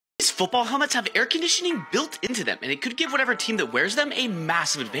These football helmets have air conditioning built into them, and it could give whatever team that wears them a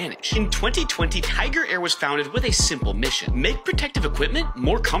massive advantage. In 2020, Tiger Air was founded with a simple mission: make protective equipment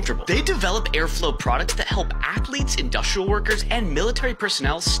more comfortable. They develop airflow products that help athletes, industrial workers, and military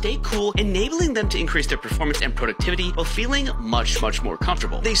personnel stay cool, enabling them to increase their performance and productivity while feeling much more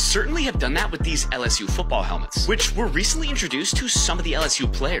comfortable. They certainly have done that with these LSU football helmets, which were recently introduced to some of the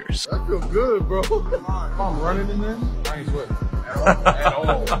LSU players. I feel good, bro. If I'm running in there, I ain't sweating. At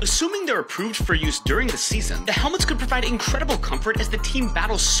all. Assuming they're approved for use during the season, the helmets could provide incredible comfort as the team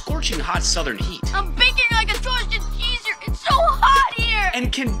battles scorching hot southern heat. I'm baking like a toasted cheese here. It's so hot here!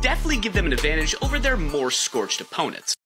 And can definitely give them an advantage over their more scorched opponents.